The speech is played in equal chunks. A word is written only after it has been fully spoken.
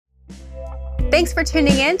Thanks for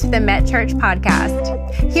tuning in to the Met Church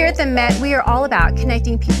podcast. Here at the Met, we are all about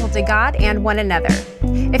connecting people to God and one another.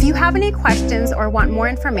 If you have any questions or want more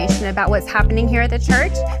information about what's happening here at the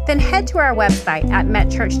church, then head to our website at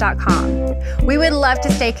metchurch.com. We would love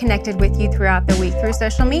to stay connected with you throughout the week through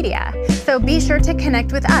social media, so be sure to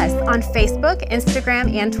connect with us on Facebook,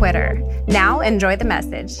 Instagram, and Twitter. Now, enjoy the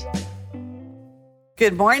message.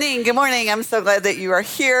 Good morning. Good morning. I'm so glad that you are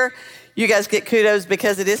here. You guys get kudos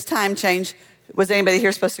because it is time change. Was anybody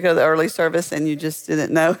here supposed to go to the early service and you just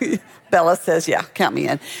didn't know? Bella says, yeah, count me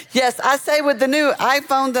in. Yes, I say with the new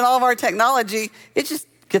iPhones and all of our technology, it just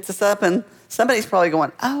gets us up and somebody's probably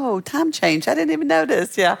going, oh, time change. I didn't even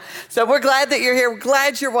notice. Yeah. So we're glad that you're here. We're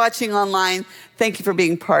glad you're watching online. Thank you for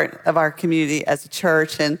being part of our community as a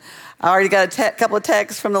church. And I already got a couple of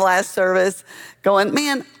texts from the last service going,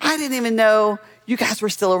 man, I didn't even know you guys were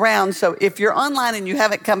still around. So if you're online and you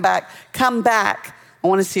haven't come back, come back. I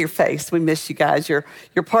want to see your face. We miss you guys. You're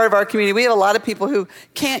part of our community. We have a lot of people who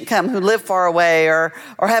can't come, who live far away or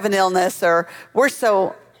have an illness, or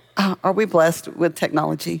are we blessed with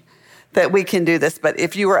technology that we can do this? But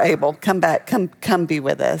if you were able, come back, come be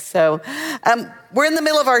with us. So we're in the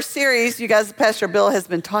middle of our series. You guys, Pastor Bill has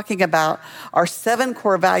been talking about our 7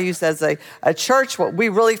 core values as a church, what we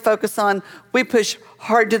really focus on. We push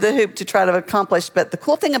hard to the hoop to try to accomplish. But the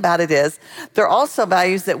cool thing about it is they're also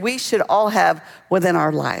values that we should all have within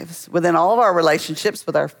our lives, within all of our relationships,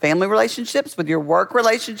 with our family relationships, with your work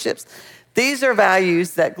relationships. These are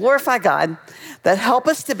values that glorify God, that help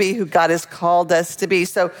us to be who God has called us to be.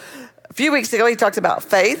 So a few weeks ago, he talked about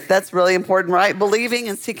faith. That's really important, right? Believing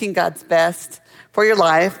and seeking God's best for your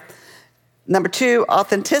life. Number 2,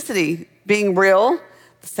 authenticity, being real,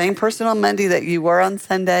 the same person on Monday that you were on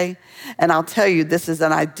Sunday. And I'll tell you, this is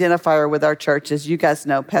an identifier with our church. As you guys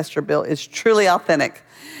know, Pastor Bill is truly authentic,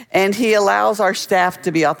 and he allows our staff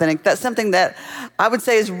to be authentic. That's something that I would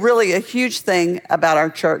say is really a huge thing about our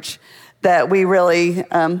church that we really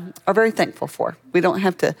are very thankful for. We don't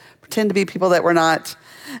have to pretend to be people that we're not.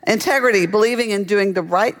 Integrity, believing in doing the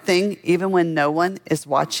right thing even when no one is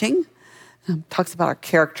watching. Talks about our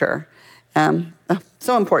character.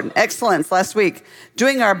 So important. Excellence last week.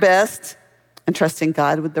 Doing our best and trusting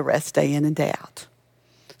God with the rest day in and day out.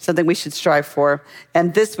 Something we should strive for.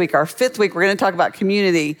 And this week, our 5th week, we're going to talk about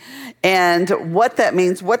community and what that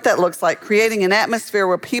means, what that looks like, creating an atmosphere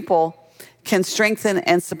where people can strengthen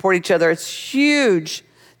and support each other. It's huge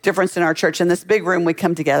difference in our church. In this big room, we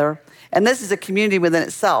come together. And this is a community within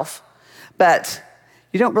itself. But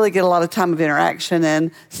you don't really get a lot of time of interaction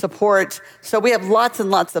and support. So we have lots and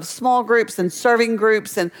lots of small groups and serving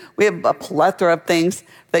groups, and we have a plethora of things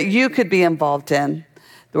that you could be involved in,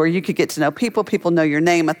 where you could get to know people. People know your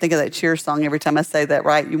name. I think of that cheer song every time I say that,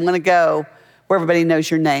 right? You want to go where everybody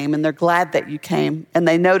knows your name, and they're glad that you came, and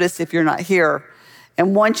they notice if you're not here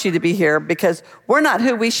and want you to be here, because we're not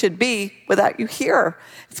who we should be without you here.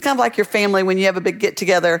 It's kind of like your family when you have a big get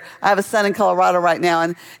together. I have a son in Colorado right now,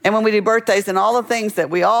 and when we do birthdays and all the things that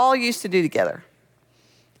we all used to do together,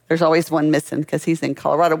 there's always one missing because he's in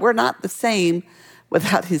Colorado. We're not the same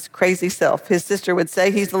without his crazy self. His sister would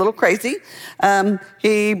say he's a little crazy.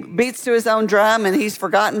 He beats to his own drum, and he's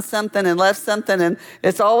forgotten something and left something, and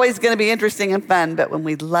it's always going to be interesting and fun. But when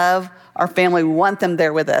we love our family, we want them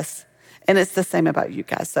there with us. And it's the same about you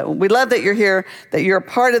guys. So we love that you're here, that you're a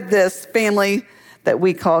part of this family that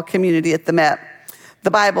we call community at the Met.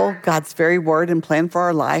 The Bible, God's very word and plan for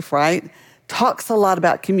our life, right, talks a lot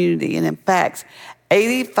about community. And in fact,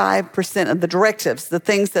 85% of the directives, the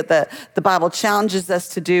things that the Bible challenges us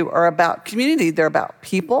to do, are about community. They're about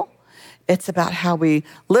people. It's about how we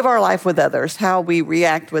live our life with others, how we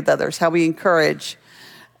react with others, how we encourage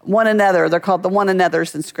one another. They're called the one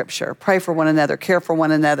another's in Scripture. Pray for one another, care for one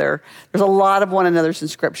another. There's a lot of one another's in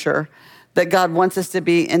Scripture that God wants us to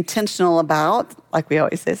be intentional about. Like we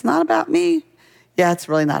always say, it's not about me. Yeah, it's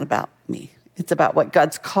really not about me. It's about what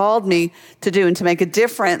God's called me to do and to make a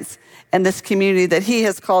difference in this community that he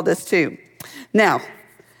has called us to. Now,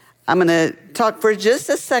 I'm going to talk for just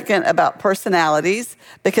a second about personalities,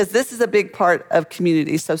 because this is a big part of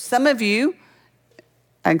community. So some of you,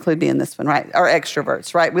 I include me in this one, right, are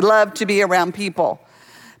extroverts, right? We love to be around people.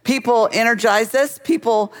 People energize us.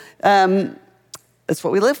 People, that's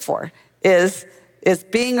what we live for, is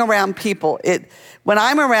being around people. When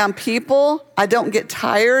I'm around people, I don't get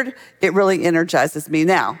tired. It really energizes me.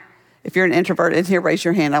 Now, if you're an introvert in here, raise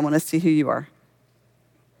your hand. I want to see who you are.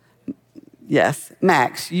 Yes,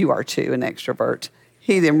 Max, you are too an extrovert.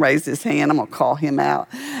 He didn't raise his hand. I'm going to call him out.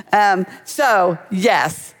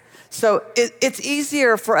 Yes. So it's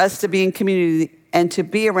easier for us to be in community and to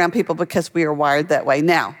be around people because we are wired that way.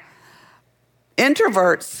 Now,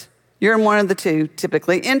 introverts You're in one of the two,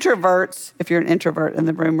 typically. Introverts, if you're an introvert in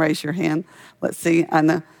the room, raise your hand. Let's see, I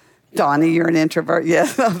know. Donnie, you're an introvert.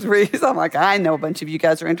 Yes, I'm like, I know a bunch of you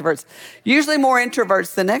guys are introverts. Usually more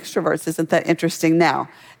introverts than extroverts. Isn't that interesting? Now,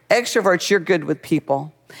 extroverts, you're good with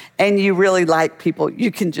people and you really like people. You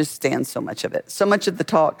can just stand so much of it. So much of the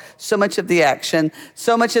talk, so much of the action,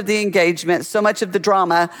 so much of the engagement, so much of the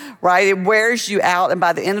drama, right? It wears you out. And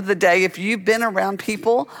by the end of the day, if you've been around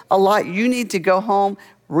people a lot, you need to go home,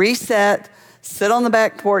 reset, sit on the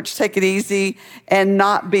back porch, take it easy, and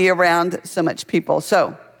not be around so much people.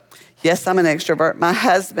 So, yes, I'm an extrovert. My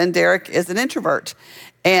husband, Derek, is an introvert.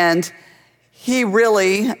 And he's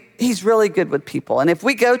really good with people. And if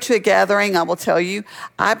we go to a gathering, I will tell you,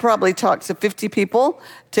 I probably talk to 50 people,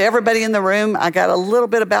 to everybody in the room. I got a little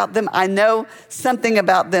bit about them. I know something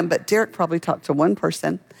about them, but Derek probably talked to one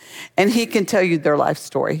person. And he can tell you their life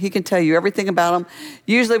story. He can tell you everything about them.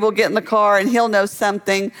 Usually we'll get in the car and he'll know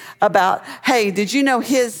something about, hey, did you know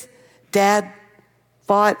his dad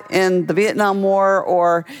fought in the Vietnam War,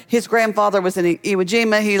 or his grandfather was in Iwo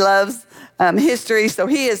Jima. He loves history, so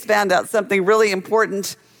he has found out something really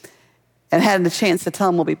important and had the chance to tell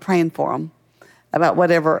him we'll be praying for him about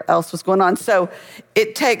whatever else was going on. So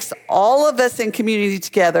it takes all of us in community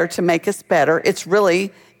together to make us better. It's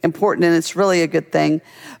really important and it's really a good thing.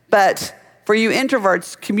 But for you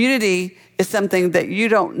introverts, community is something that you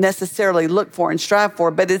don't necessarily look for and strive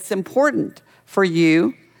for, but it's important for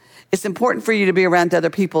you. It's important for you to be around other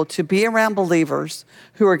people, to be around believers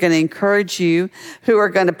who are going to encourage you, who are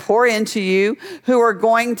going to pour into you, who are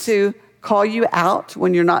going to call you out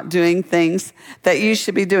when you're not doing things that you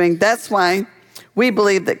should be doing. That's why we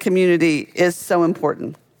believe that community is so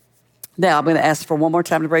important. Now, I'm going to ask for one more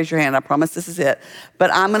time to raise your hand. I promise this is it. But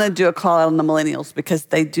I'm going to do a call out on the millennials because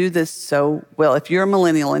they do this so well. If you're a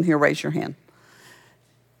millennial in here, raise your hand.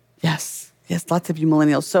 Yes, lots of you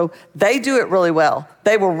millennials. So they do it really well.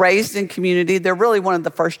 They were raised in community. They're really one of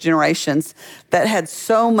the first generations that had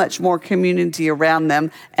so much more community around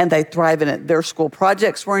them, and they thrive in it. Their school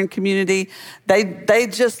projects were in community. They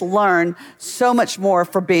just learn so much more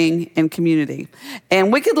for being in community.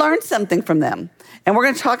 And we could learn something from them. And we're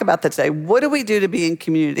going to talk about that today. What do we do to be in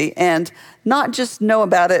community? And not just know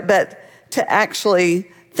about it, but to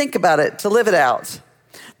actually think about it, to live it out.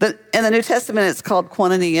 In the New Testament, it's called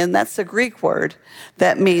koinonia, and that's a Greek word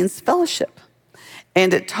that means fellowship.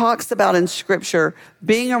 And it talks about in Scripture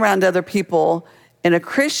being around other people in a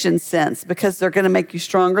Christian sense because they're going to make you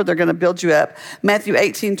stronger, they're going to build you up. Matthew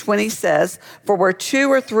 18:20 says, "For where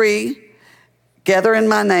 2 or 3 gather in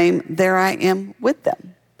my name, there I am with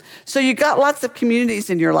them." So you got lots of communities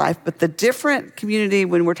in your life, but the different community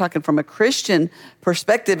when we're talking from a Christian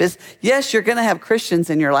perspective is, yes, you're going to have Christians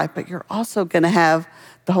in your life, but you're also going to have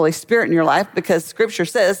the Holy Spirit in your life because Scripture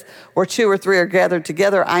says, where 2 or 3 are gathered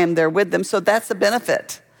together, I am there with them. So that's a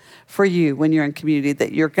benefit for you when you're in community,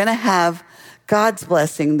 that you're going to have God's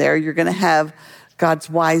blessing there. You're going to have God's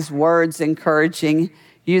wise words encouraging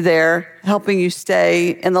you there, helping you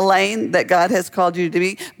stay in the lane that God has called you to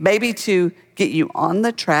be, maybe to get you on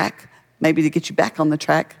the track, maybe to get you back on the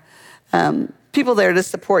track. People there to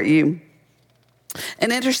support you.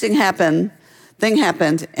 An interesting thing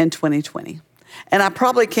happened in 2020. And I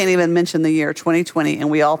probably can't even mention the year 2020, and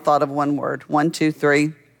we all thought of one word. 1, 2,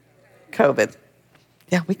 3, COVID.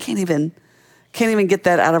 Yeah, we can't even get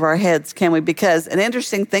that out of our heads, can we? Because an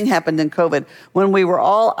interesting thing happened in COVID when we were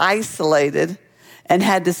all isolated and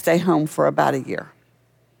had to stay home for about a year.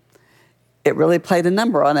 It really played a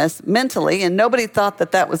number on us mentally, and nobody thought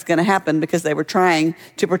that was going to happen because they were trying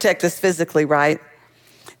to protect us physically, right?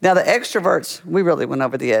 Now, the extroverts, we really went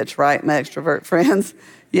over the edge, right, my extrovert friends?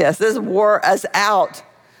 Yes, this wore us out,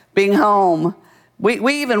 being home.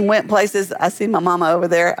 We even went places. I see my mama over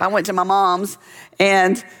there. I went to my mom's,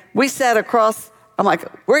 and we sat across. I'm like,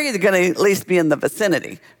 we're either going to at least be in the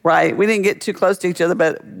vicinity, right? We didn't get too close to each other,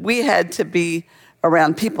 but we had to be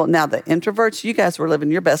around people. Now, the introverts, you guys were living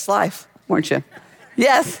your best life, weren't you?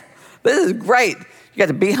 Yes, this is great. You got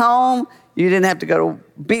to be home. You didn't have to go to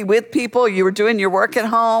be with people. You were doing your work at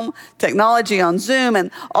home, technology on Zoom,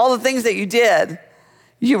 and all the things that you did.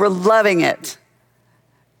 You were loving it.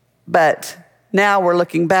 But now we're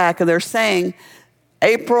looking back, and they're saying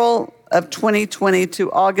April of 2020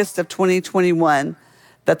 to August of 2021,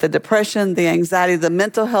 that the depression, the anxiety, the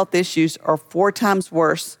mental health issues are 4 times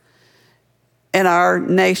worse in our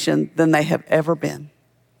nation than they have ever been.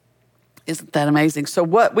 Isn't that amazing? So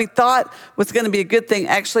what we thought was going to be a good thing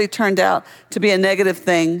actually turned out to be a negative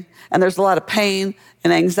thing. And there's a lot of pain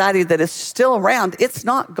and anxiety that is still around. It's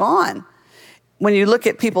not gone. When you look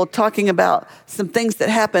at people talking about some things that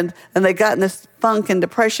happened and they got in this funk and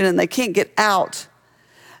depression and they can't get out,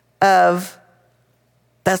 of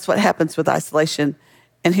that's what happens with isolation.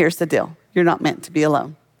 And here's the deal. You're not meant to be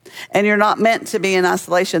alone. And you're not meant to be in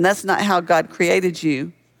isolation. That's not how God created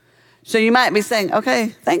you. So you might be saying, okay,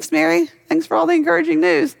 thanks, Mary. Thanks for all the encouraging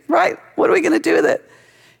news, right? What are we going to do with it?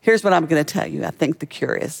 Here's what I'm going to tell you. I think the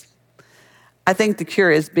cure is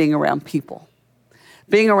being around people.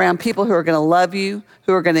 Being around people who are going to love you,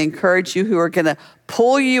 who are going to encourage you, who are going to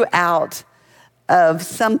pull you out of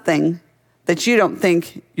something that you don't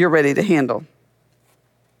think you're ready to handle.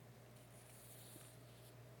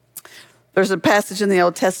 There's a passage in the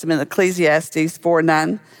Old Testament, Ecclesiastes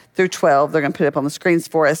 4:9-12. They're going to put it up on the screens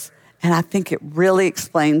for us. And I think it really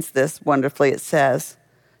explains this wonderfully. It says,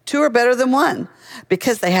 2 are better than 1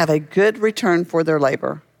 because they have a good return for their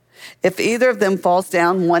labor. If either of them falls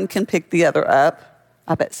down, one can pick the other up.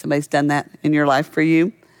 I bet somebody's done that in your life for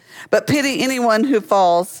you. But pity anyone who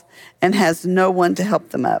falls and has no one to help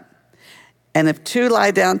them up. And if 2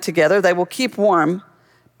 lie down together, they will keep warm.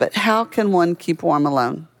 But how can one keep warm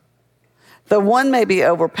alone? Though one may be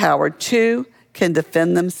overpowered, 2 can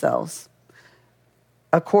defend themselves.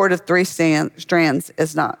 A cord of 3 strands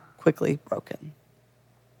is not quickly broken.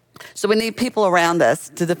 So we need people around us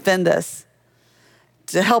to defend us,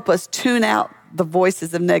 to help us tune out the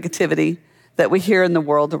voices of negativity that we hear in the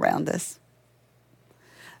world around us.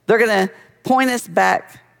 They're going to point us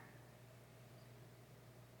back,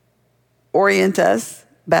 orient us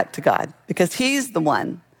back to God, because He's the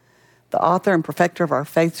one, the author and perfecter of our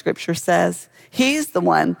faith, Scripture says. He's the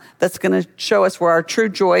one that's going to show us where our true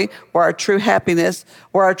joy, where our true happiness,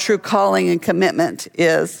 where our true calling and commitment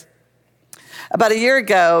is. About a year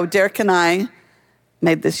ago, Derek and I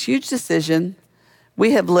made this huge decision.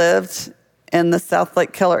 We have lived in the South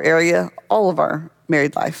Lake Keller area all of our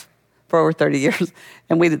married life for over 30 years.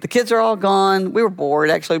 And the kids are all gone. We were bored,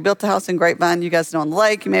 actually. We built a house in Grapevine. You guys know on the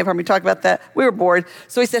lake. You may have heard me talk about that. We were bored.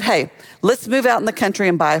 So we said, hey, let's move out in the country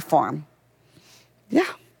and buy a farm. Yeah,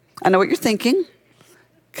 I know what you're thinking,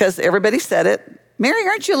 because everybody said it. Mary,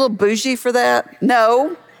 aren't you a little bougie for that?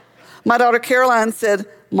 No. My daughter Caroline said,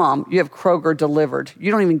 Mom, you have Kroger delivered.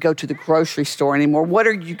 You don't even go to the grocery store anymore. What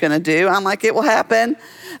are you going to do? I'm like, it will happen.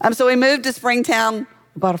 So we moved to Springtown,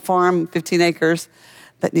 bought a farm, 15 acres,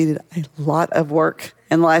 that needed a lot of work.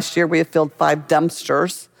 And last year we have filled 5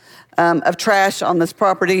 dumpsters of trash on this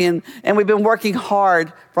property. And we've been working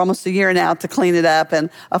hard for almost a year now to clean it up. And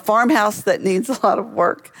a farmhouse that needs a lot of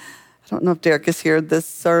work. I don't know if Derek is here this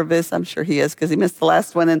service. I'm sure he is because he missed the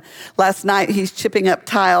last one. And last night he's chipping up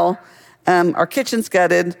tile. Our kitchen's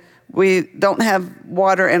gutted. We don't have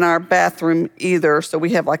water in our bathroom either, so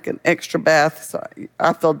we have like an extra bath. So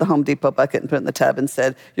I filled the Home Depot bucket and put it in the tub and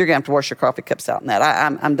said, you're going to have to wash your coffee cups out in that.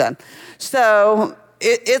 I'm done. So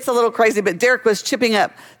it's a little crazy, but Derek was chipping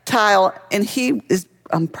up tile, and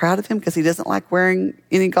I'm proud of him because he doesn't like wearing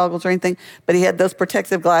any goggles or anything, but he had those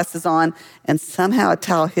protective glasses on, and somehow a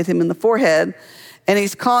towel hit him in the forehead. And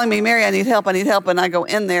he's calling me, Mary, I need help. And I go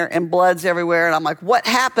in there and blood's everywhere. And I'm like, what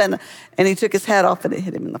happened? And he took his hat off and it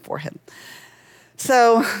hit him in the forehead.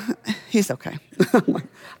 So he's okay. I'm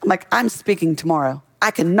like, I'm speaking tomorrow.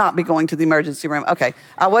 I cannot be going to the emergency room. Okay,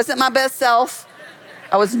 I wasn't my best self.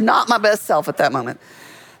 I was not my best self at that moment.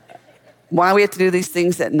 Why we have to do these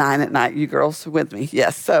things at 9 at night, you girls with me?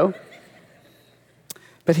 Yes, so.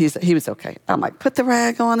 But he was okay. I'm like, put the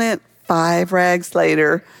rag on it. 5 rags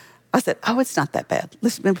later. I said, oh, it's not that bad.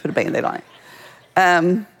 Let's put a Band-Aid on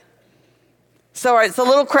it. So it's a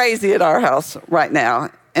little crazy at our house right now.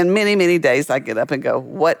 And many, many days I get up and go,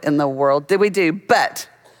 what in the world did we do? But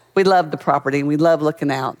we love the property and we love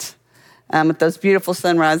looking out at those beautiful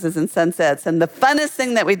sunrises and sunsets. And the funnest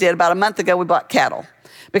thing that we did about a month ago, we bought cattle.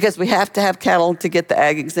 Because we have to have cattle to get the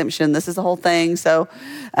ag exemption. This is the whole thing. So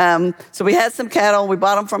we had some cattle. We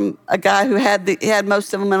bought them from a guy who had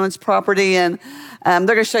most of them on his property. And they're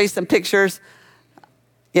going to show you some pictures.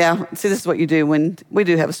 Yeah, see, this is what you do when we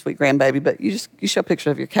do have a sweet grandbaby, but you show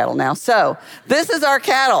pictures of your cattle now. So this is our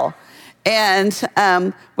cattle. And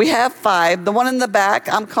we have 5. The one in the back,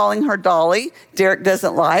 I'm calling her Dolly. Derek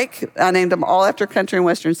doesn't like. I named them all after country and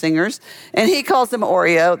western singers. And he calls them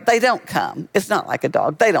Oreo. They don't come. It's not like a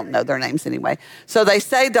dog. They don't know their names anyway. So they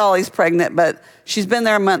say Dolly's pregnant, but she's been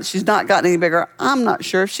there a month. She's not gotten any bigger. I'm not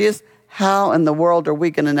sure if she is. How in the world are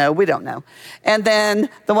we going to know? We don't know. And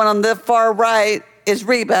then the one on the far right is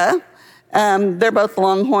Reba. They're both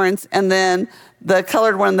Longhorns. And then the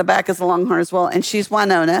colored one in the back is a Longhorn as well, and she's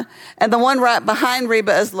Winona. And the one right behind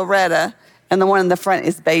Reba is Loretta, and the one in the front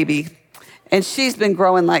is Baby. And she's been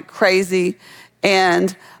growing like crazy.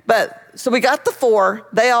 So we got the 4.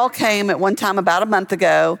 They all came at one time about a month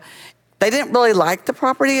ago. They didn't really like the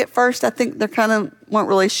property at first. I think they kind of weren't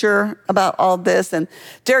really sure about all this. And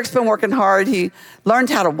Derek's been working hard. He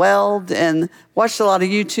learned how to weld and watched a lot of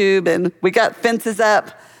YouTube. And we got fences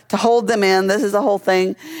up to hold them in. This is the whole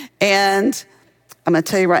thing. And I'm going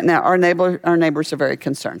to tell you right now, our neighbors are very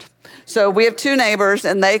concerned. So we have 2 neighbors,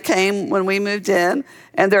 and they came when we moved in,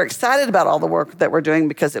 and they're excited about all the work that we're doing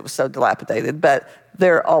because it was so dilapidated, but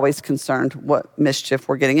they're always concerned what mischief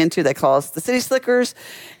we're getting into. They call us the city slickers,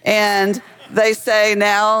 and they say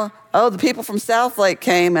now, oh, the people from South Lake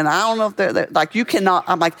came, and I don't know if they're like, you cannot.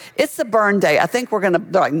 I'm like, it's a burn day. I think they're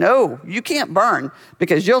like, no, you can't burn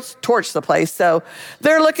because you'll torch the place. So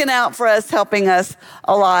they're looking out for us, helping us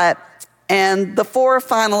a lot. And the 4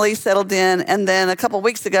 finally settled in. And then a couple of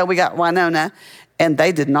weeks ago, we got Winona, and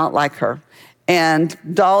they did not like her. And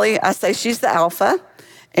Dolly, I say she's the alpha,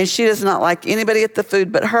 and she does not like anybody at the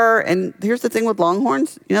food but her. And here's the thing with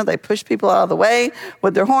Longhorns. They push people out of the way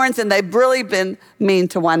with their horns, and they've really been mean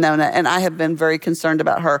to Winona, and I have been very concerned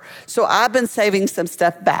about her. So I've been saving some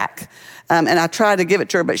stuff back, and I try to give it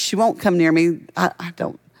to her, but she won't come near me. I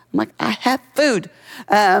don't. I'm like, I have food.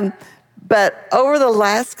 But over the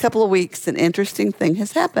last couple of weeks, an interesting thing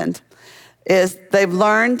has happened, is they've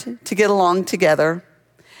learned to get along together,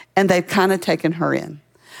 and they've kind of taken her in.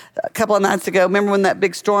 A couple of nights ago, remember when that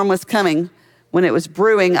big storm was coming, when it was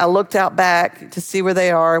brewing, I looked out back to see where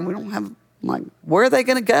they are, and I'm like, where are they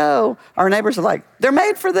going to go? Our neighbors are like, they're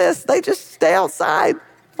made for this. They just stay outside.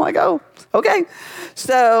 I'm like, oh, okay.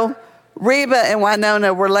 So Reba and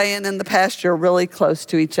Winona were laying in the pasture really close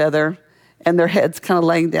to each other, and their heads kind of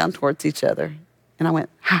laying down towards each other. And I went,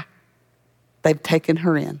 they've taken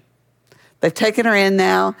her in. They've taken her in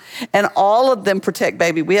now, and all of them protect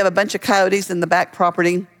baby. We have a bunch of coyotes in the back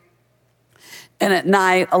property, and at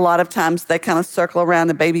night, a lot of times, they kind of circle around,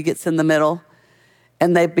 and baby gets in the middle,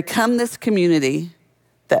 and they've become this community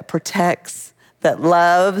that protects, that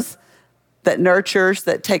loves, that nurtures,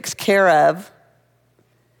 that takes care of,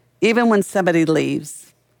 even when somebody leaves.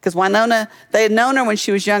 Because Winona, they had known her when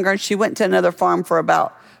she was younger, and she went to another farm for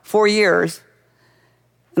about 4 years.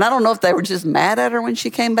 And I don't know if they were just mad at her when she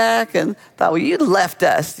came back and thought, well, you left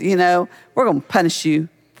us, we're going to punish you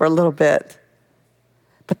for a little bit.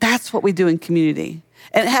 But that's what we do in community.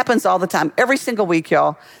 And it happens all the time. Every single week,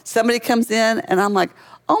 y'all, somebody comes in, and I'm like,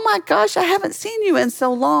 oh my gosh, I haven't seen you in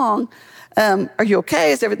so long. Are you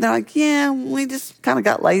okay? Is everything? They're like, yeah, we just kind of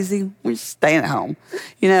got lazy. We're just staying at home.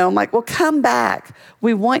 I'm like, well, come back.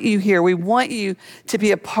 We want you here. We want you to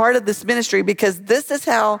be a part of this ministry, because this is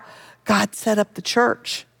how God set up the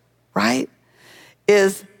church, right?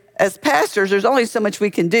 Is as pastors, there's only so much we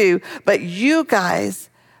can do, but you guys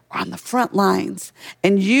are on the front lines,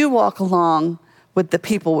 and you walk along with the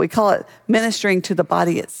people. We call it ministering to the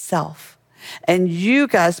body itself. And you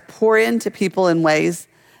guys pour into people in ways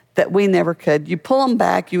that we never could. You pull them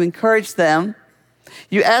back, you encourage them,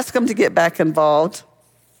 you ask them to get back involved.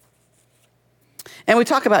 And we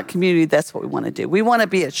talk about community, that's what we want to do. We want to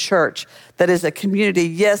be a church that is a community.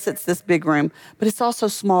 Yes, it's this big room, but it's also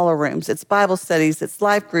smaller rooms. It's Bible studies, it's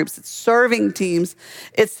life groups, it's serving teams.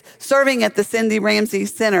 It's serving at the Cindy Ramsey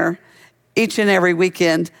Center each and every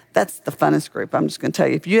weekend. That's the funnest group, I'm just going to tell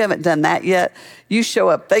you. If you haven't done that yet, you show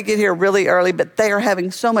up. They get here really early, but they are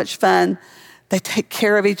having so much fun. They take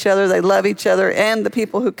care of each other. They love each other and the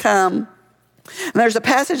people who come. And there's a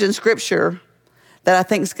passage in Scripture that I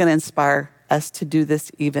think is going to inspire us to do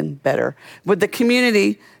this even better with the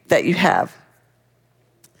community that you have.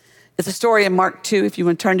 It's a story in Mark 2. If you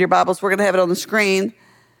want to turn to your Bibles, we're going to have it on the screen.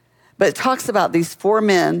 But it talks about these 4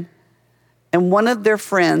 men, and one of their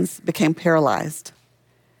friends became paralyzed.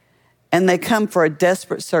 And they come for a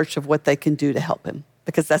desperate search of what they can do to help him,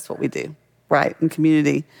 because that's what we do. Right, in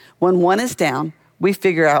community. When one is down, we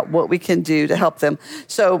figure out what we can do to help them.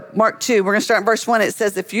 So Mark 2, we're going to start in verse 1. It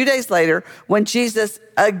says, a few days later, when Jesus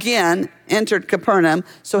again entered Capernaum,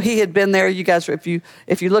 so he had been there. You guys, if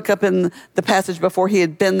you look up in the passage before, he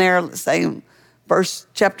had been there, say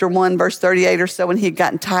chapter 1, verse 38 or so, when he had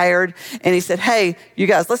gotten tired. And he said, hey, you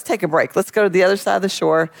guys, let's take a break. Let's go to the other side of the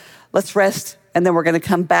shore. Let's rest, and then we're going to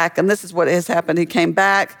come back. And this is what has happened. He came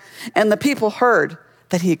back, and the people heard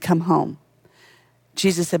that he had come home.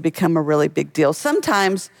 Jesus had become a really big deal.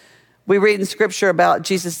 Sometimes we read in Scripture about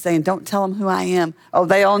Jesus saying, don't tell them who I am. Oh,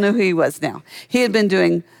 they all knew who he was now. He had been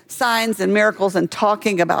doing signs and miracles and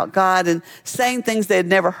talking about God and saying things they had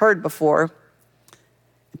never heard before.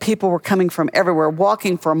 People were coming from everywhere,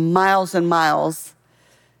 walking for miles and miles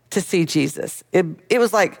to see Jesus. It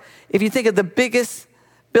was like, if you think of the biggest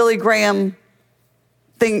Billy Graham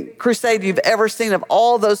crusade you've ever seen, of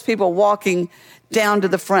all those people walking down to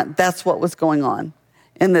the front, that's what was going on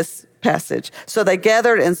in this passage. So they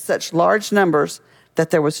gathered in such large numbers that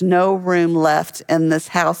there was no room left in this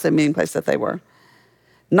house and meeting place that they were,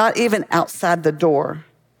 not even outside the door.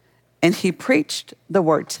 And he preached the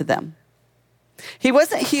word to them. He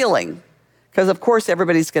wasn't healing, because of course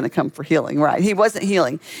everybody's going to come for healing, right? He wasn't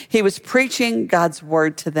healing. He was preaching God's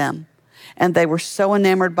word to them. And they were so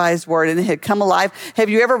enamored by his word, and it had come alive. Have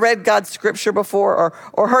you ever read God's scripture before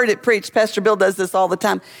or heard it preached? Pastor Bill does this all the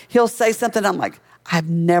time. He'll say something, I'm like, I've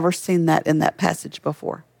never seen that in that passage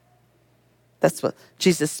before. That's what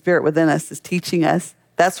Jesus' Spirit within us is teaching us.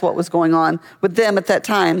 That's what was going on with them at that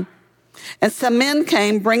time. And some men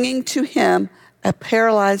came bringing to him a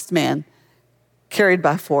paralyzed man carried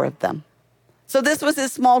by 4 of them. So this was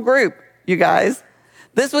his small group, you guys.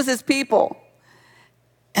 This was his people.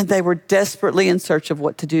 And they were desperately in search of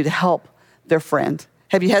what to do to help their friend.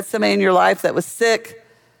 Have you had somebody in your life that was sick,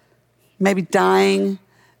 maybe dying,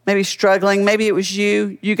 maybe struggling? Maybe it was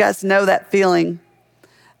you. You guys know that feeling.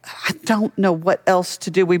 I don't know what else to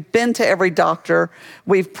do. We've been to every doctor.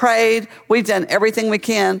 We've prayed. We've done everything we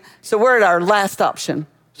can. So we're at our last option.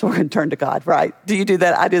 So we're going to turn to God, right? Do you do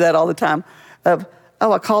that? I do that all the time.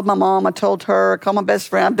 I called my mom. I told her. I called my best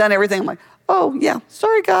friend. I've done everything. I'm like, oh, yeah,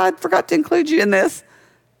 sorry, God. Forgot to include you in this.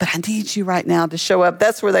 But I need you right now to show up.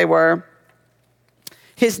 That's where they were.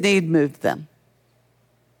 His need moved them.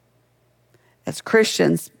 As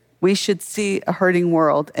Christians, we should see a hurting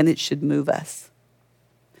world, and it should move us.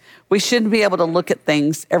 We shouldn't be able to look at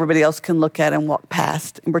things everybody else can look at and walk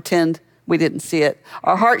past and pretend we didn't see it.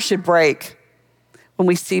 Our heart should break when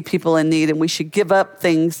we see people in need, and we should give up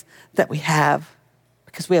things that we have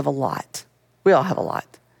because we have a lot. We all have a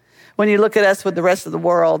lot. When you look at us with the rest of the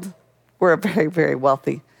world, we're a very, very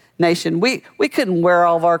wealthy nation. We couldn't wear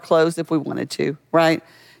all of our clothes if we wanted to, right?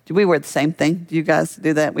 Do we wear the same thing? Do you guys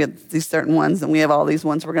do that? We have these certain ones, and we have all these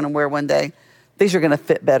ones we're going to wear one day. These are going to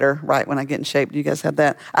fit better, right, when I get in shape. Do you guys have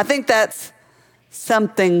that? I think that's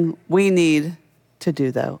something we need to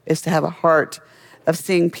do, though, is to have a heart of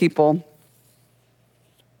seeing people.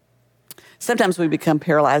 Sometimes we become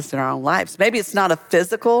paralyzed in our own lives. Maybe it's not a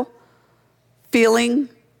physical feeling,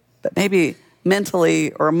 but maybe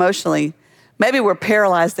mentally or emotionally, maybe we're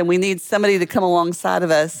paralyzed and we need somebody to come alongside of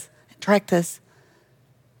us and direct us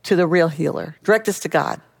to the real healer, direct us to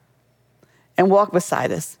God, and walk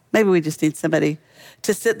beside us. Maybe we just need somebody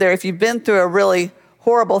to sit there. If you've been through a really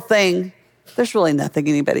horrible thing, there's really nothing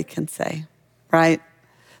anybody can say, right?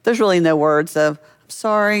 There's really no words of, I'm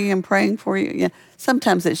sorry, I'm praying for you. Yeah.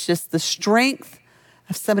 Sometimes it's just the strength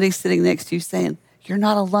of somebody sitting next to you saying, you're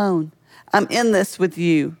not alone. I'm in this with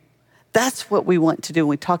you. That's what we want to do when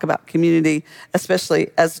we talk about community,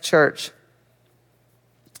 especially as a church.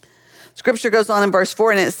 Scripture goes on in verse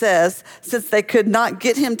 4, and it says, since they could not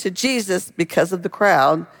get him to Jesus because of the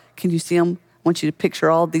crowd. Can you see them? I want you to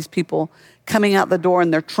picture all of these people coming out the door,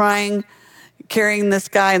 and they're carrying this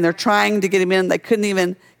guy, and they're trying to get him in. They couldn't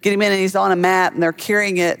even get him in, and he's on a mat, and they're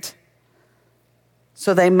carrying it.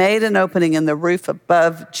 So they made an opening in the roof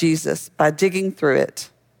above Jesus by digging through it.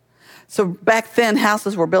 So back then,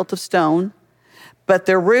 houses were built of stone, but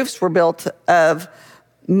their roofs were built of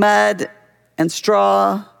mud and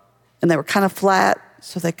straw, and they were kind of flat.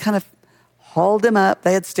 So they kind of hauled him up.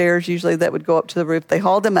 They had stairs usually that would go up to the roof. They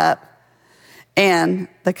hauled him up, and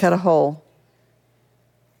they cut a hole.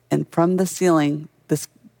 And from the ceiling, this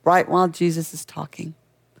right while Jesus is talking,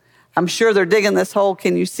 I'm sure they're digging this hole.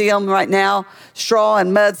 Can you see them right now? Straw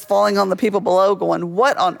and mud's falling on the people below, going,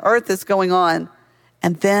 what on earth is going on?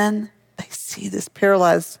 And then they see this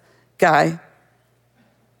paralyzed guy.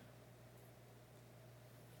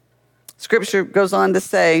 Scripture goes on to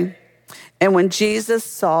say, and when Jesus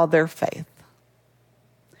saw their faith,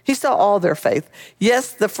 he saw all their faith.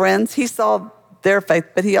 Yes, the friends, he saw their faith,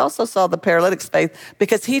 but he also saw the paralytic's faith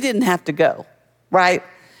because he didn't have to go, right?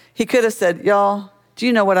 He could have said, y'all, do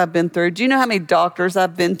you know what I've been through? Do you know how many doctors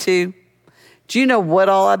I've been to? Do you know what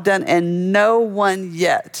all I've done? And no one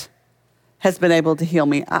yet has been able to heal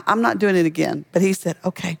me. I'm not doing it again. But he said,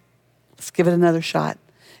 okay, let's give it another shot.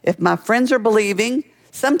 If my friends are believing,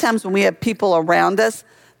 sometimes when we have people around us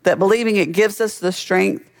that believing, it gives us the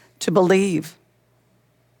strength to believe.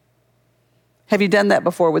 Have you done that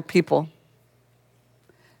before with people?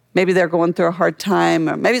 Maybe they're going through a hard time,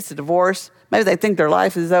 or maybe it's a divorce. Maybe they think their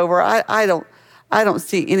life is over. I don't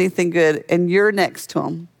see anything good, and you're next to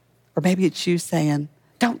them. Or maybe it's you saying,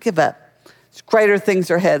 don't give up. Greater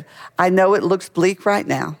things are ahead. I know it looks bleak right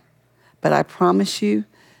now, but I promise you,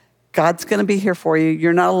 God's going to be here for you.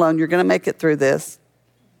 You're not alone. You're going to make it through this.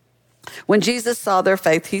 When Jesus saw their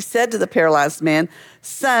faith, he said to the paralyzed man,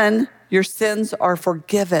 son, your sins are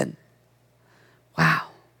forgiven. Wow.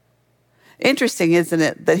 Interesting, isn't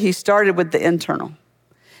it, that he started with the internal.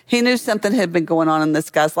 He knew something had been going on in this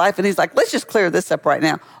guy's life, and he's like, let's just clear this up right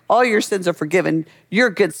now. All your sins are forgiven. You're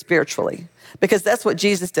good spiritually, because that's what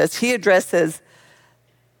Jesus does. He addresses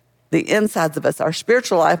the insides of us, our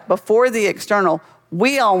spiritual life, before the external.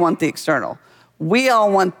 We all want the external. We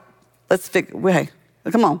all want, hey,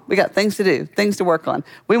 come on, we got things to do, things to work on.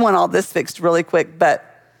 We want all this fixed really quick, but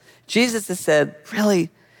Jesus has said, really,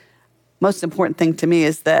 most important thing to me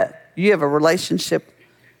is that you have a relationship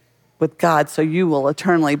with God, so you will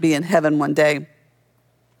eternally be in heaven one day.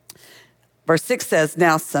 Verse 6 says,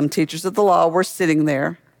 now some teachers of the law were sitting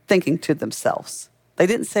there thinking to themselves. They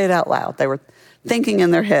didn't say it out loud. They were thinking in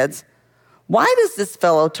their heads, why does this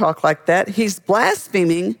fellow talk like that? He's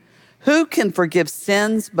blaspheming. Who can forgive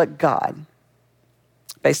sins but God?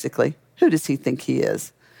 Basically, who does he think he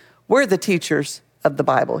is? We're the teachers of the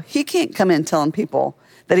Bible. He can't come in telling people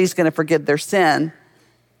that he's going to forgive their sin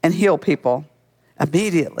and heal people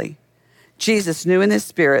immediately. Jesus knew in his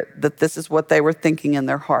spirit that this is what they were thinking in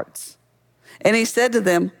their hearts. And he said to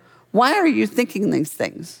them, why are you thinking these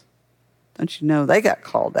things? Don't you know they got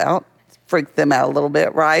called out? Freaked them out a little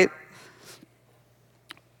bit, right?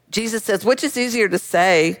 Jesus says, which is easier to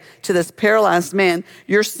say to this paralyzed man,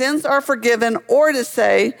 your sins are forgiven, or to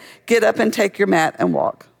say, get up and take your mat and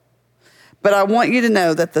walk? But I want you to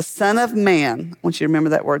know that the Son of Man, I want you to remember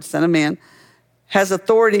that word, Son of Man, has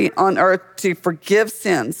authority on earth to forgive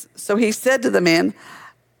sins. So he said to the man,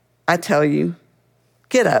 I tell you,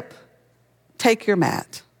 get up, take your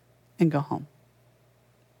mat, and go home.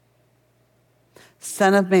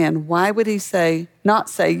 Son of Man, why would he not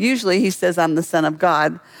say, usually he says, I'm the Son of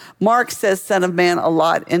God. Mark says Son of Man a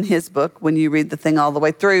lot in his book when you read the thing all the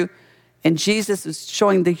way through. And Jesus is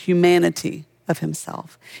showing the humanity of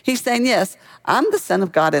himself. He's saying, yes, I'm the Son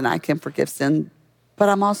of God and I can forgive sin, but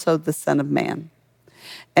I'm also the Son of Man.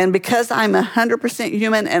 And because I'm 100%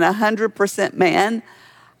 human and 100% man,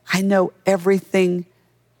 I know everything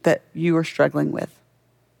that you are struggling with.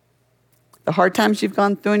 The hard times you've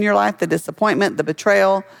gone through in your life, the disappointment, the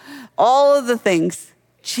betrayal, all of the things,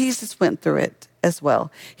 Jesus went through it as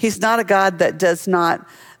well. He's not a God that does not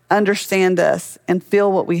understand us and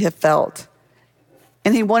feel what we have felt.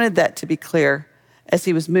 And he wanted that to be clear as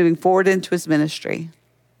he was moving forward into his ministry.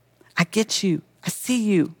 I get you. I see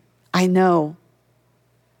you. I know.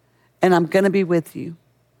 And I'm going to be with you.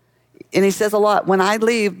 And he says a lot, when I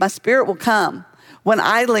leave, my spirit will come. When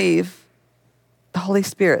I leave, the Holy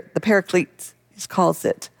Spirit, the Paraclete, he calls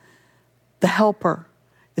it, the helper,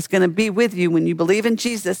 is going to be with you. When you believe in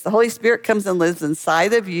Jesus, the Holy Spirit comes and lives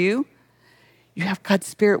inside of you. You have God's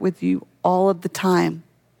Spirit with you all of the time.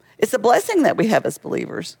 It's a blessing that we have as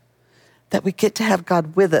believers, that we get to have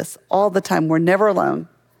God with us all the time. We're never alone.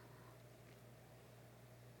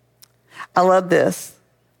 I love this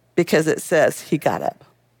because it says he got up.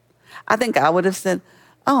 I think I would have said,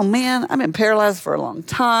 oh man, I've been paralyzed for a long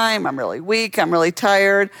time. I'm really weak. I'm really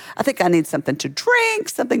tired. I think I need something to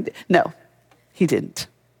drink, No, he didn't.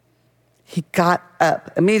 He got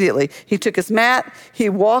up immediately. He took his mat. He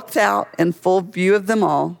walked out in full view of them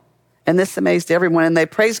all. And this amazed everyone. And they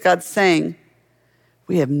praised God, saying,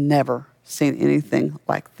 we have never seen anything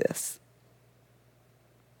like this.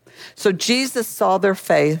 So Jesus saw their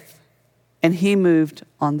faith and he moved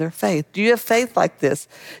on their faith. Do you have faith like this?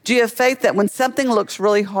 Do you have faith that when something looks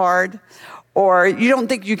really hard or you don't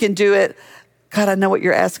think you can do it, God, I know what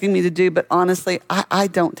you're asking me to do, but honestly, I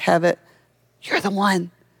don't have it. You're the one.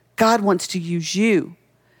 God wants to use you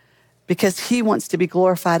because he wants to be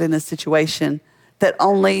glorified in a situation that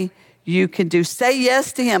only you can do. Say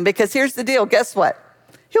yes to him, because here's the deal. Guess what?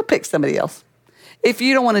 He'll pick somebody else. If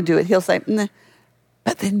you don't want to do it, he'll say, nah.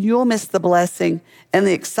 But then you'll miss the blessing and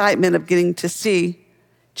the excitement of getting to see,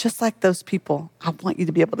 just like those people. I want you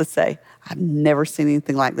to be able to say, I've never seen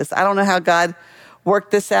anything like this. I don't know how God worked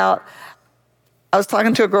this out. I was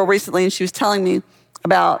talking to a girl recently and she was telling me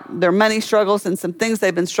about their money struggles and some things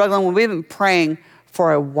they've been struggling with. We've been praying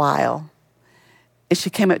for a while. And she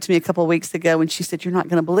came up to me a couple of weeks ago and she said, you're not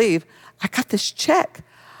going to believe, I got this check.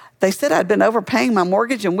 They said I'd been overpaying my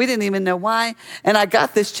mortgage and we didn't even know why. And I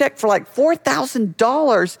got this check for like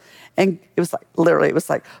 $4,000. And it was like, literally, it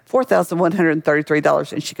was like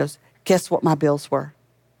 $4,133. And she goes, guess what my bills were?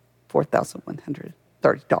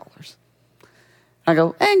 $4,130. I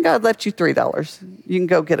go, and God left you $3. You can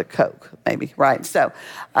go get a Coke, maybe, right? So,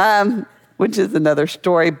 which is another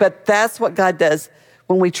story. But that's what God does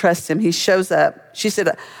when we trust him. He shows up. She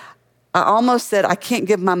said, I almost said, I can't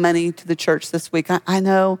give my money to the church this week. I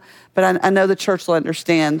know, but I know the church will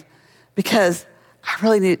understand because I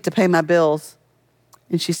really need to pay my bills.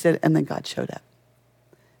 And she said, and then God showed up.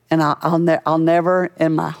 And I'll never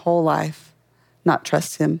in my whole life not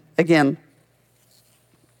trust him again.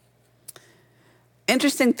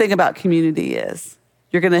 Interesting thing about community is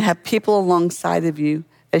you're going to have people alongside of you,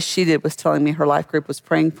 as she did, was telling me her life group was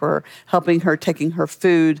praying for her, helping her, taking her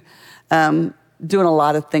food, doing a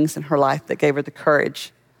lot of things in her life that gave her the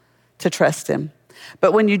courage to trust him.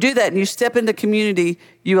 But when you do that and you step into community,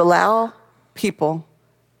 you allow people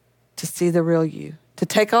to see the real you, to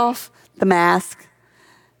take off the mask.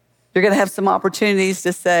 You're going to have some opportunities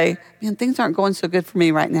to say, man, things aren't going so good for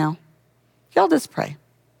me right now. Y'all just pray.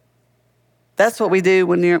 That's what we do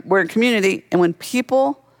when we're in community. And when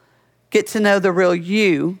people get to know the real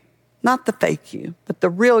you, not the fake you, but the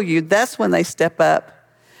real you, that's when they step up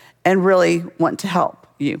and really want to help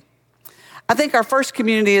you. I think our first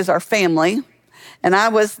community is our family. And I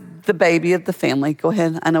was the baby of the family. Go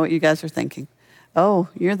ahead. I know what you guys are thinking. Oh,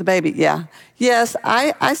 you're the baby. Yeah. Yes,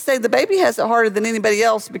 I say the baby has it harder than anybody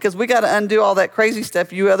else because we got to undo all that crazy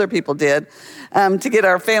stuff you other people did to get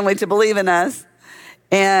our family to believe in us.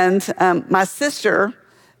 And my sister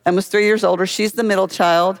was 3 years older. She's the middle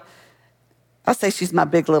child. I say she's my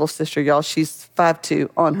big little sister, y'all. She's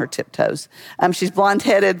 5'2", on her tiptoes. She's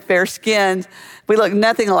blonde-headed, fair-skinned. We look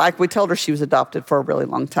nothing alike. We told her she was adopted for a really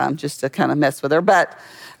long time just to kind of mess with her. But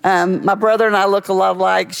my brother and I look a lot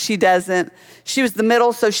alike. She doesn't. She was the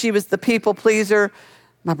middle, so she was the people pleaser.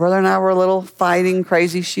 My brother and I were a little fighting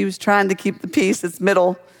crazy. She was trying to keep the peace as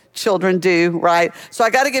middle children do, right? So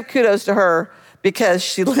I got to give kudos to her because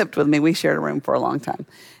she lived with me. We shared a room for a long time.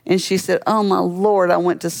 And she said, oh, my Lord, I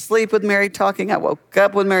went to sleep with Mary talking. I woke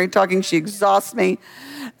up with Mary talking. She exhausts me.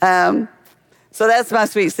 So that's my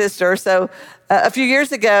sweet sister. So a few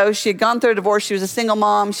years ago, she had gone through a divorce. She was a single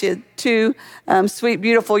mom. She had two sweet,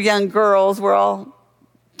 beautiful young girls. We're all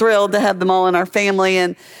thrilled to have them all in our family.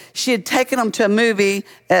 And she had taken them to a movie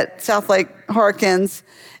at South Lake Harkins.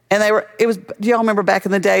 And do y'all remember back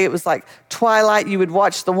in the day, it was like Twilight. You would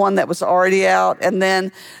watch the one that was already out, and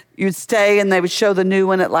then you'd stay and they would show the new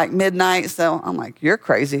one at like midnight. So I'm like, you're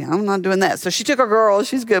crazy. I'm not doing that. So she took her girls.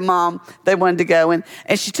 She's a good mom. They wanted to go. And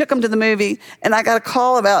she took them to the movie. And I got a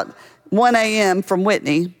call about 1 a.m. from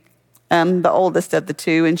Whitney, the oldest of the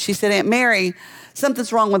two. And she said, Aunt Mary,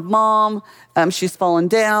 something's wrong with Mom. She's fallen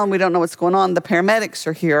down. We don't know what's going on. The paramedics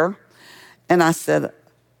are here. And I said,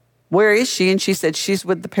 where is she? And she said, she's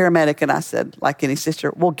with the paramedic. And I said, like any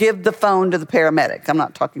sister, well, give the phone to the paramedic. I'm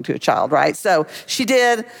not talking to a child, right? So she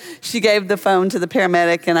did. She gave the phone to the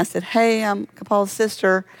paramedic. And I said, hey, I'm Kapala's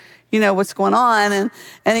sister. You know, what's going on?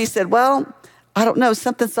 And he said, well, I don't know.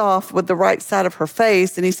 Something's off with the right side of her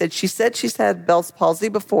face. And he said she's had Bell's palsy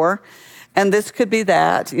before. And this could be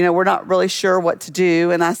that. You know, we're not really sure what to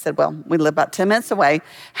do. And I said, well, we live about 10 minutes away.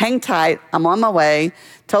 Hang tight. I'm on my way.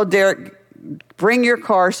 Told Derek, bring your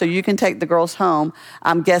car so you can take the girls home.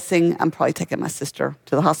 I'm guessing I'm probably taking my sister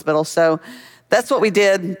to the hospital. So that's what we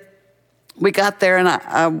did. We got there and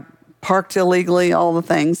I parked illegally, all the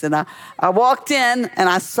things. And I walked in and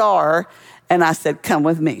I saw her and I said, come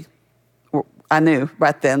with me. I knew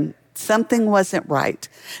right then something wasn't right.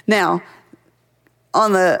 Now,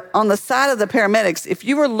 on the side of the paramedics, if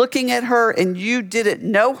you were looking at her and you didn't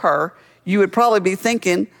know her, you would probably be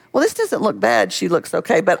thinking, well, this doesn't look bad. She looks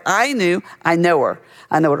okay. But I know her.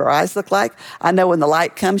 I know what her eyes look like. I know when the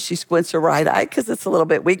light comes, she squints her right eye because it's a little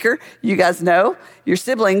bit weaker. You guys know your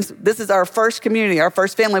siblings. This is our first community, our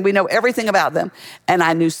first family. We know everything about them. And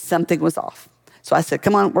I knew something was off. So I said,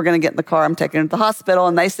 come on, we're going to get in the car. I'm taking her to the hospital.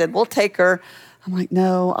 And they said, we'll take her. I'm like,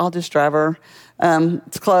 no, I'll just drive her.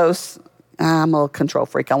 It's close. I'm a control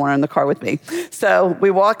freak. I want her in the car with me. So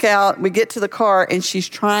we walk out. We get to the car, and she's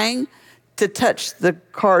trying to touch the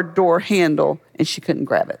car door handle, and she couldn't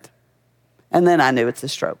grab it. And then I knew it's a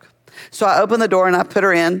stroke. So I opened the door, and I put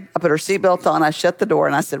her in. I put her seatbelt on. I shut the door,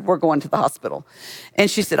 and I said, we're going to the hospital. And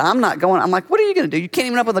she said, I'm not going. I'm like, what are you going to do? You can't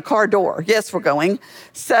even open the car door. Yes, we're going.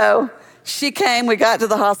 So she came. We got to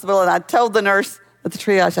the hospital, and I told the nurse at the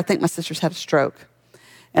triage, I think my sister's had a stroke.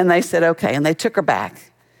 And they said, okay. And they took her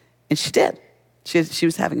back. And she did. She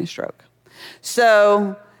was having a stroke.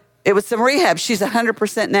 So it was some rehab. She's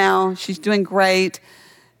 100% now. She's doing great.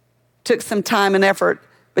 Took some time and effort.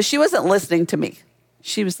 But she wasn't listening to me.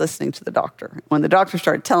 She was listening to the doctor. When the doctor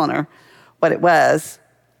started telling her what it was,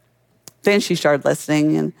 then she started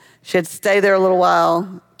listening. And she had to stay there a little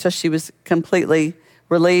while till she was completely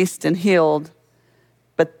released and healed.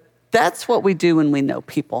 But that's what we do when we know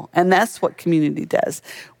people. And that's what community does.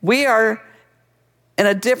 We are, in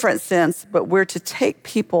a different sense, but we're to take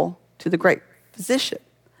people to the great physician.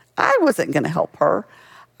 I wasn't going to help her.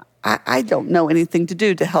 I don't know anything to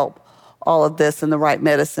do to help all of this and the right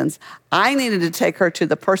medicines. I needed to take her to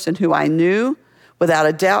the person who I knew without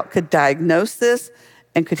a doubt could diagnose this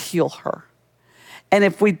and could heal her. And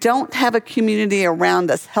if we don't have a community around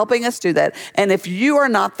us helping us do that, and if you are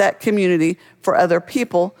not that community for other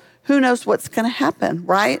people, who knows what's going to happen,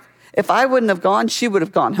 right? If I wouldn't have gone, she would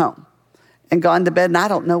have gone home and gone to bed, and I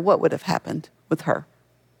don't know what would have happened with her.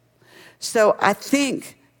 So I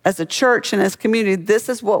think as a church and as a community, this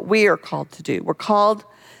is what we are called to do. We're called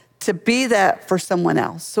to be that for someone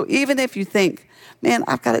else. So even if you think, man,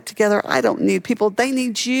 I've got it together, I don't need people, they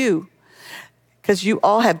need you. Because you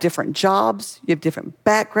all have different jobs, you have different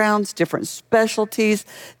backgrounds, different specialties,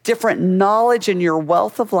 different knowledge in your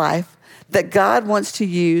wealth of life that God wants to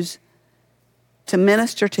use to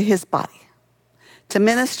minister to his body, to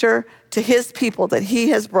minister to his people that he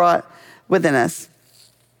has brought within us.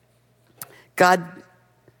 God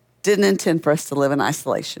didn't intend for us to live in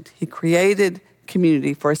isolation. He created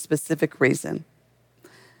community for a specific reason.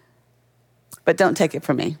 But don't take it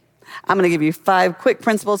from me. I'm going to give you 5 quick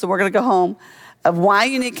principles, and we're going to go home, of why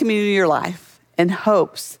you need community in your life in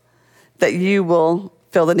hopes that you will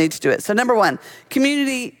feel the need to do it. So number 1,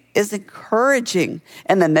 community is encouraging.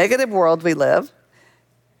 In the negative world we live,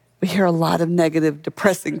 we hear a lot of negative,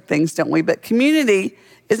 depressing things, don't we? But community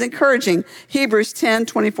is encouraging. Hebrews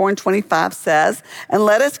 10:24-25 says, and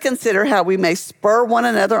let us consider how we may spur one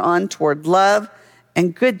another on toward love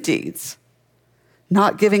and good deeds,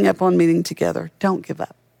 not giving up on meeting together. Don't give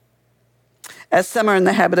up, as some are in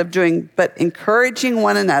the habit of doing, but encouraging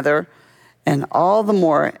one another, and all the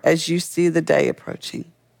more as you see the day approaching.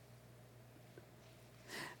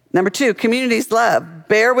 Number 2, community's love.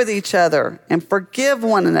 Bear with each other and forgive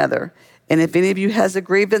one another. And if any of you has a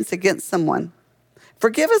grievance against someone,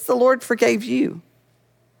 forgive as the Lord forgave you.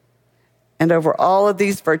 And over all of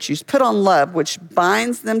these virtues, put on love, which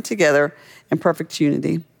binds them together in perfect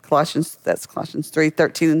unity. Colossians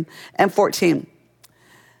 3:13 and 14.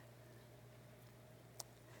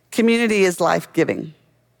 Community is life-giving.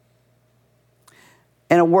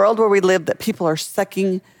 In a world where we live that people are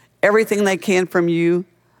sucking everything they can from you,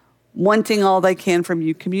 wanting all they can from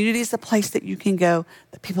you, community is a place that you can go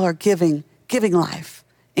that people are giving life,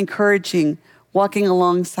 encouraging, walking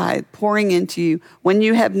alongside, pouring into you when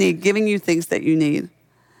you have need, giving you things that you need.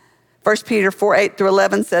 1 Peter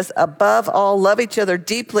 4:8-11 says, above all, love each other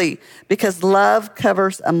deeply because love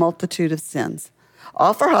covers a multitude of sins.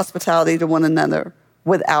 Offer hospitality to one another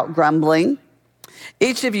without grumbling.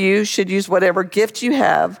 Each of you should use whatever gift you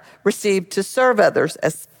have received to serve others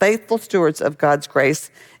as faithful stewards of God's grace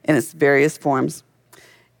in its various forms.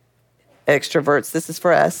 Extroverts, this is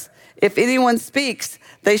for us. If anyone speaks,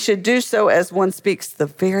 they should do so as one speaks the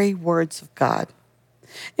very words of God.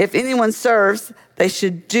 If anyone serves, they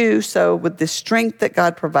should do so with the strength that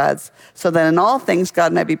God provides, so that in all things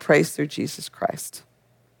God may be praised through Jesus Christ.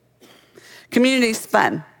 Community is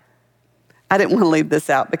fun. I didn't want to leave this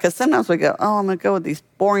out because sometimes we go, I'm going to go with these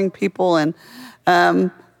boring people and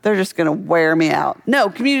they're just going to wear me out. No,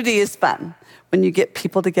 community is fun. When you get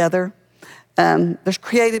people together, there's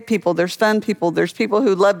creative people, there's fun people, there's people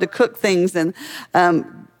who love to cook things and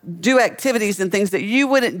do activities and things that you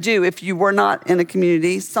wouldn't do if you were not in a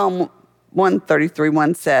community. Psalm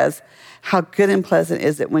 133:1 says, how good and pleasant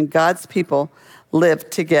is it when God's people live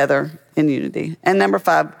together in unity. And number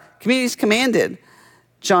 5, community is commanded.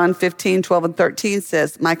 John 15:12-13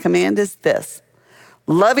 says, my command is this,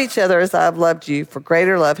 love each other as I have loved you, for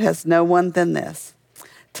greater love has no one than this,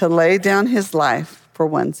 to lay down his life for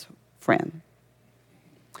one's friend.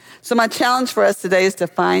 So my challenge for us today is to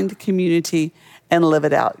find community and live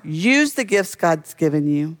it out. Use the gifts God's given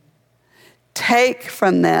you. Take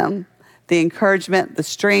from them the encouragement, the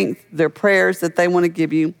strength, their prayers that they want to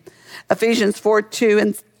give you. Ephesians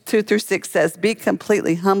 4:2-6 says, be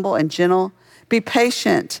completely humble and gentle. Be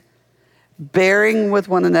patient, bearing with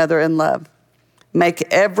one another in love. Make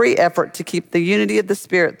every effort to keep the unity of the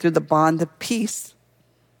Spirit through the bond of peace.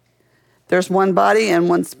 There's one body and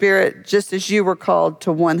one Spirit, just as you were called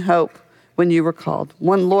to one hope when you were called.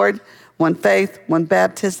 One Lord, one faith, one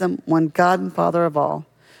baptism, one God and Father of all,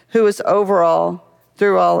 who is over all,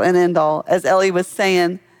 through all, and in all. As Ellie was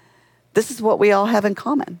saying, this is what we all have in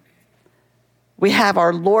common. We have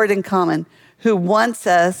our Lord in common, who wants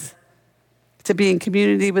us to be in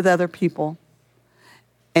community with other people.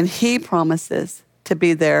 And he promises to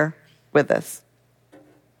be there with us.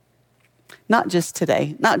 Not just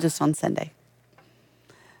today, not just on Sunday.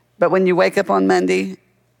 But when you wake up on Monday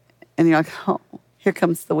and you're like, here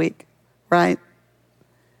comes the week, right?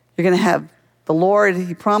 You're going to have the Lord.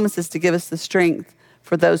 He promises to give us the strength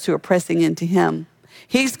for those who are pressing into him.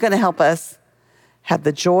 He's going to help us have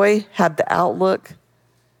the joy, have the outlook,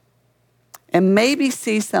 and maybe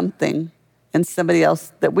see something in somebody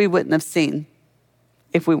else that we wouldn't have seen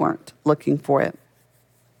if we weren't looking for it.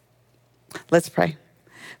 Let's pray.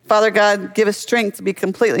 Father God, give us strength to be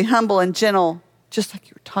completely humble and gentle, just like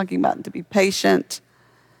you were talking about, and to be patient,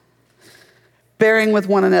 bearing with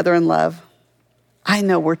one another in love. I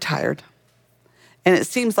know we're tired. And it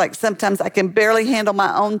seems like sometimes I can barely handle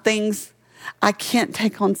my own things. I can't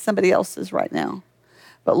take on somebody else's right now.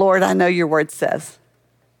 But Lord, I know your word says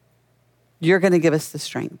you're going to give us the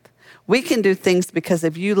strength. We can do things because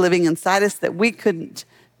of you living inside us that we couldn't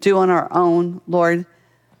do on our own, Lord.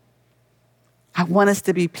 I want us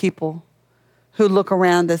to be people who look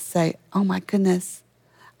around us and say, oh my goodness,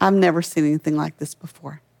 I've never seen anything like this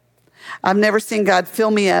before. I've never seen God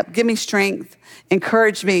fill me up, give me strength,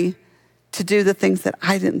 encourage me to do the things that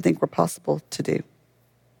I didn't think were possible to do.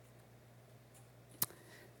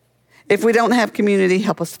 If we don't have community,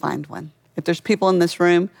 help us find one. If there's people in this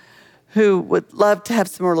room who would love to have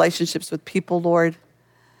some relationships with people, Lord,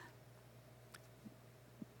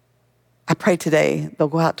 I pray today they'll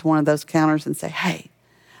go out to one of those counters and say, hey,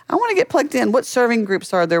 I want to get plugged in. What serving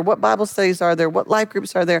groups are there? What Bible studies are there? What life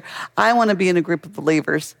groups are there? I want to be in a group of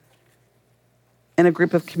believers, in a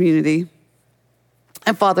group of community.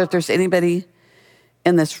 And Father, if there's anybody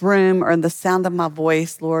in this room or in the sound of my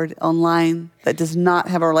voice, Lord, online, that does not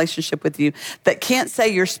have a relationship with you, that can't say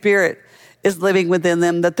your spirit is living within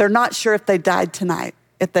them, that they're not sure if they died tonight,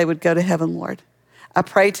 if they would go to heaven, Lord. I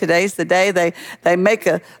pray today's the day they make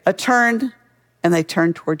a turn and they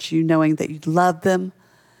turn towards you, knowing that you love them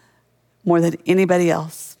more than anybody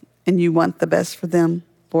else and you want the best for them,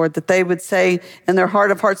 Lord, that they would say in their heart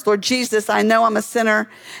of hearts, Lord Jesus, I know I'm a sinner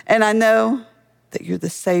and I know that you're the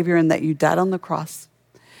Savior and that you died on the cross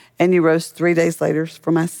and you rose 3 days later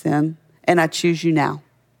for my sin, and I choose you now.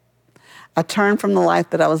 I turn from the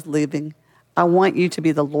life that I was living. I want you to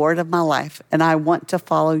be the Lord of my life, and I want to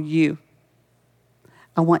follow you.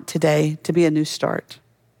 I want today to be a new start.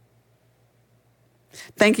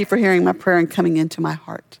 Thank you for hearing my prayer and coming into my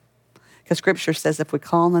heart, because Scripture says if we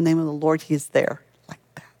call on the name of the Lord, he is there like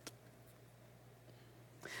that.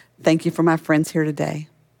 Thank you for my friends here today.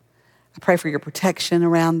 I pray for your protection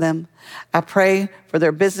around them. I pray for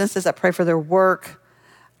their businesses. I pray for their work.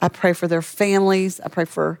 I pray for their families. I pray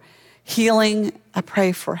for healing. I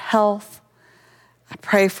pray for health. I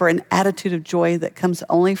pray for an attitude of joy that comes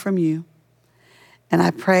only from you. And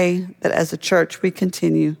I pray that as a church, we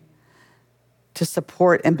continue to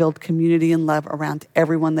support and build community and love around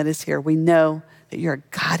everyone that is here. We know that you're a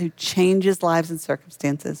God who changes lives and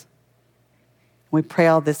circumstances. We pray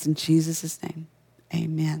all this in Jesus' name.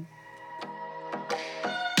 Amen.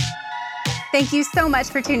 Thank you so much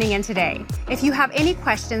for tuning in today. If you have any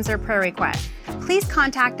questions or prayer requests, please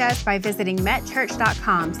contact us by visiting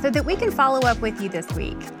metchurch.com so that we can follow up with you this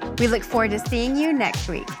week. We look forward to seeing you next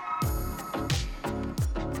week.